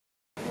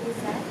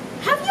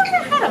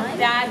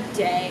bad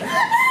day.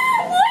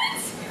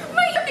 What?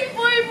 My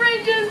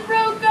boyfriend just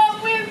broke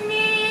up with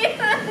me.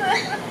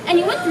 And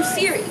you went through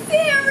Siri.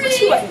 Siri! But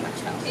she wasn't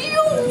much help.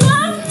 You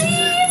love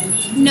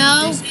me?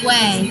 No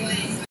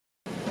way.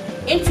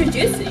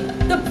 Introducing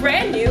the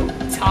brand new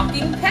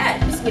Talking Pen.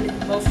 Just needed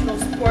emotional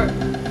support.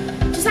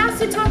 Just ask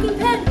the Talking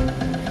Pen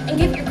and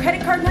give your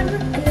credit card number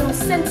and it'll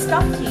send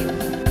stuff to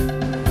you.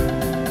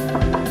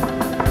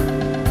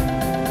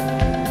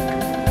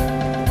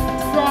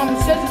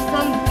 Says it's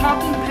from the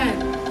Talking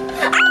Pen.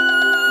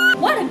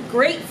 What a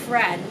great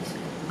friend.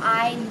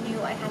 I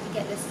knew I had to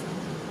get this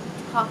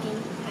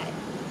talking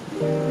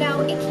pen.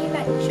 Now, it came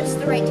at just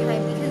the right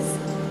time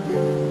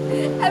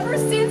because ever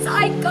since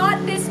I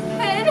got this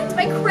pen,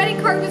 my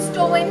credit card was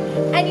stolen,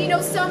 and you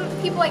know, some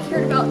people I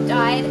cared about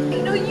died.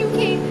 You know, you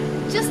came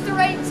just the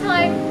right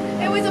time.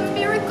 It was a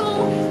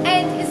miracle,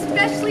 and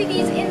especially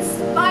these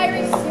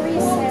inspiring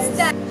quotes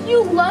that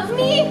you love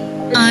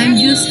me. I'm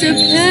just a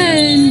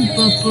pen,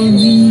 but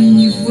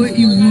believe what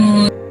you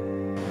want.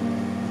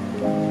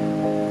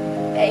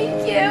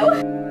 Thank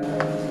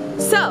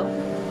you. So,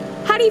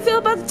 how do you feel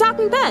about the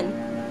Talking Pen?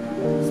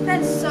 This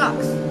pen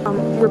sucks.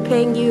 We're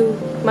paying you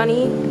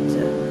money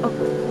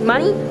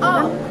money?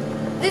 Oh,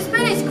 this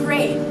pen is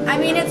great. I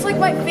mean, it's like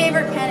my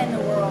favorite pen in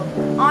the world.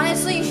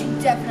 Honestly, you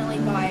should definitely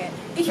buy it.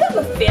 If you have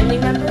a family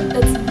member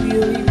that's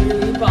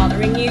really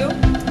bothering you,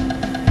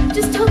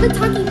 just tell the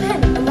Talking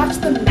Pen and watch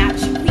them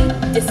magically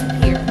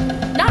disappear.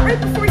 Not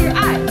right before your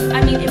eyes.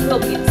 I mean, it will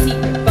be a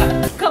secret,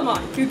 but come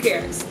on, who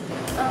cares?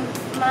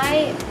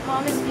 My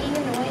mom is being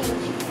annoying.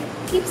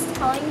 She keeps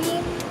telling me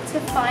to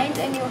find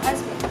a new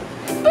husband.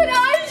 But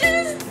I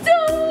just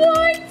don't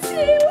want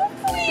to.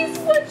 Please,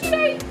 what should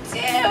I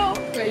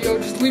do? Hey, yo,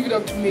 just leave it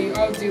up to me.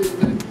 I'll deal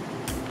with it.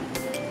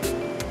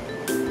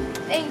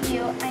 Thank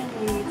you. I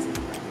knew you'd say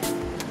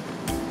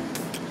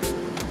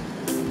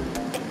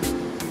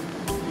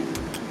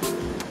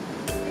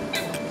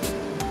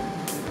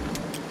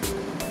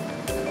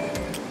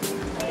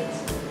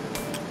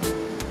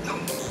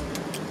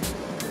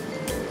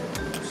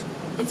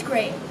It's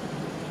great.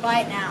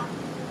 Buy it now.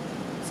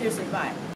 Seriously, buy it.